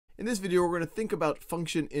In this video, we're going to think about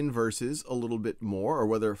function inverses a little bit more, or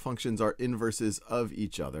whether functions are inverses of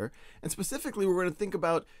each other. And specifically, we're going to think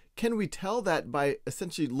about, can we tell that by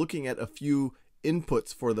essentially looking at a few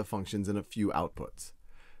inputs for the functions and a few outputs.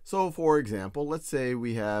 So for example, let's say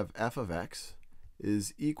we have f of x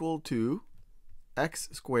is equal to x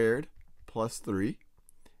squared plus 3.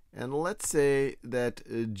 And let's say that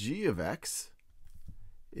g of x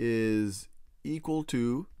is equal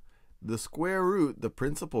to the square root, the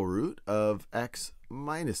principal root of x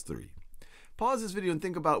minus 3. Pause this video and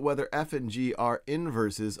think about whether f and g are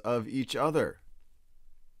inverses of each other.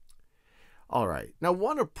 All right, now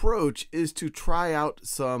one approach is to try out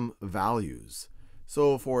some values.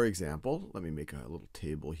 So for example, let me make a little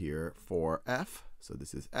table here for f. So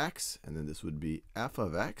this is x, and then this would be f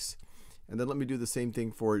of x. And then let me do the same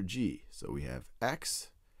thing for g. So we have x,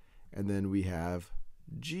 and then we have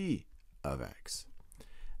g of x.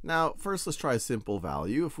 Now, first let's try a simple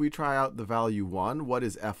value. If we try out the value 1, what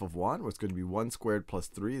is f of 1? Well, it's going to be 1 squared plus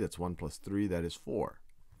 3. That's 1 plus 3. That is 4.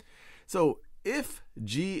 So if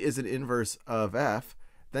g is an inverse of f,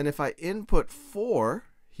 then if I input 4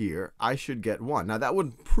 here, I should get 1. Now, that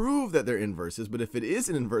wouldn't prove that they're inverses, but if it is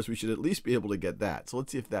an inverse, we should at least be able to get that. So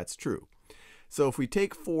let's see if that's true. So if we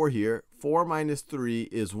take 4 here, 4 minus 3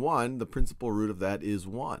 is 1. The principal root of that is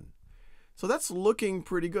 1. So that's looking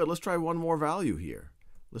pretty good. Let's try one more value here.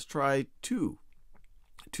 Let's try 2.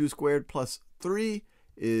 2 squared plus 3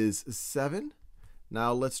 is 7.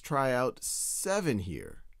 Now let's try out 7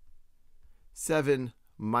 here. 7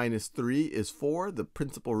 minus 3 is 4. The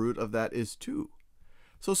principal root of that is 2.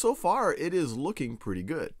 So far it is looking pretty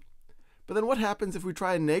good. But then what happens if we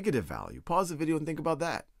try a negative value? Pause the video and think about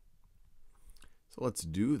that. So let's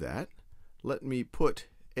do that. Let me put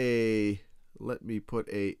a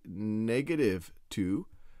negative 2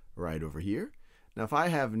 right over here. Now if I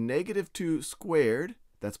have negative 2 squared,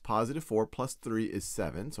 that's positive 4 plus 3 is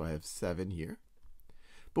 7. So I have 7 here.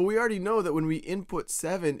 But we already know that when we input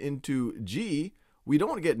 7 into g, we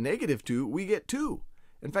don't get negative 2, we get 2.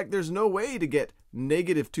 In fact, there's no way to get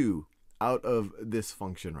negative 2 out of this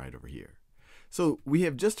function right over here. So we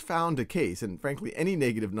have just found a case, and frankly, any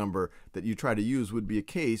negative number that you try to use would be a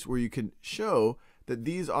case where you can show that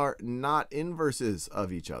these are not inverses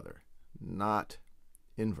of each other. Not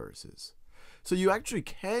inverses. So you actually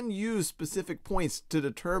can use specific points to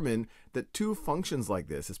determine that two functions like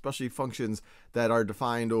this, especially functions that are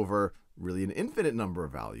defined over really an infinite number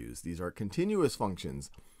of values, these are continuous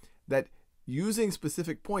functions, that using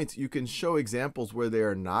specific points you can show examples where they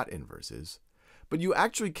are not inverses. But you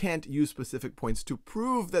actually can't use specific points to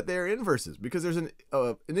prove that they're inverses, because there's an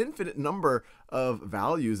infinite number of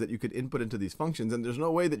values that you could input into these functions, and there's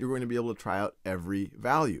no way that you're going to be able to try out every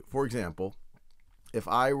value. For example, if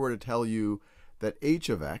I were to tell you that h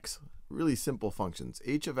of x, really simple functions,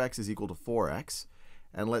 h of x is equal to 4x,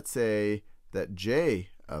 and let's say that j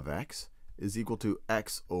of x is equal to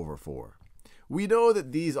x over 4. We know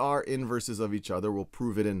that these are inverses of each other. We'll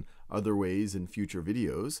prove it in other ways in future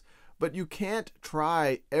videos. But you can't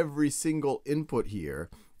try every single input here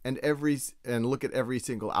and look at every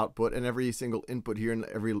single output and every single input here and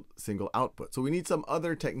every single output. So we need some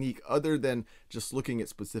other technique other than just looking at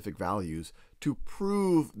specific values to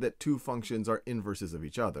prove that two functions are inverses of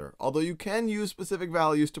each other. Although you can use specific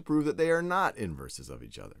values to prove that they are not inverses of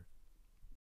each other.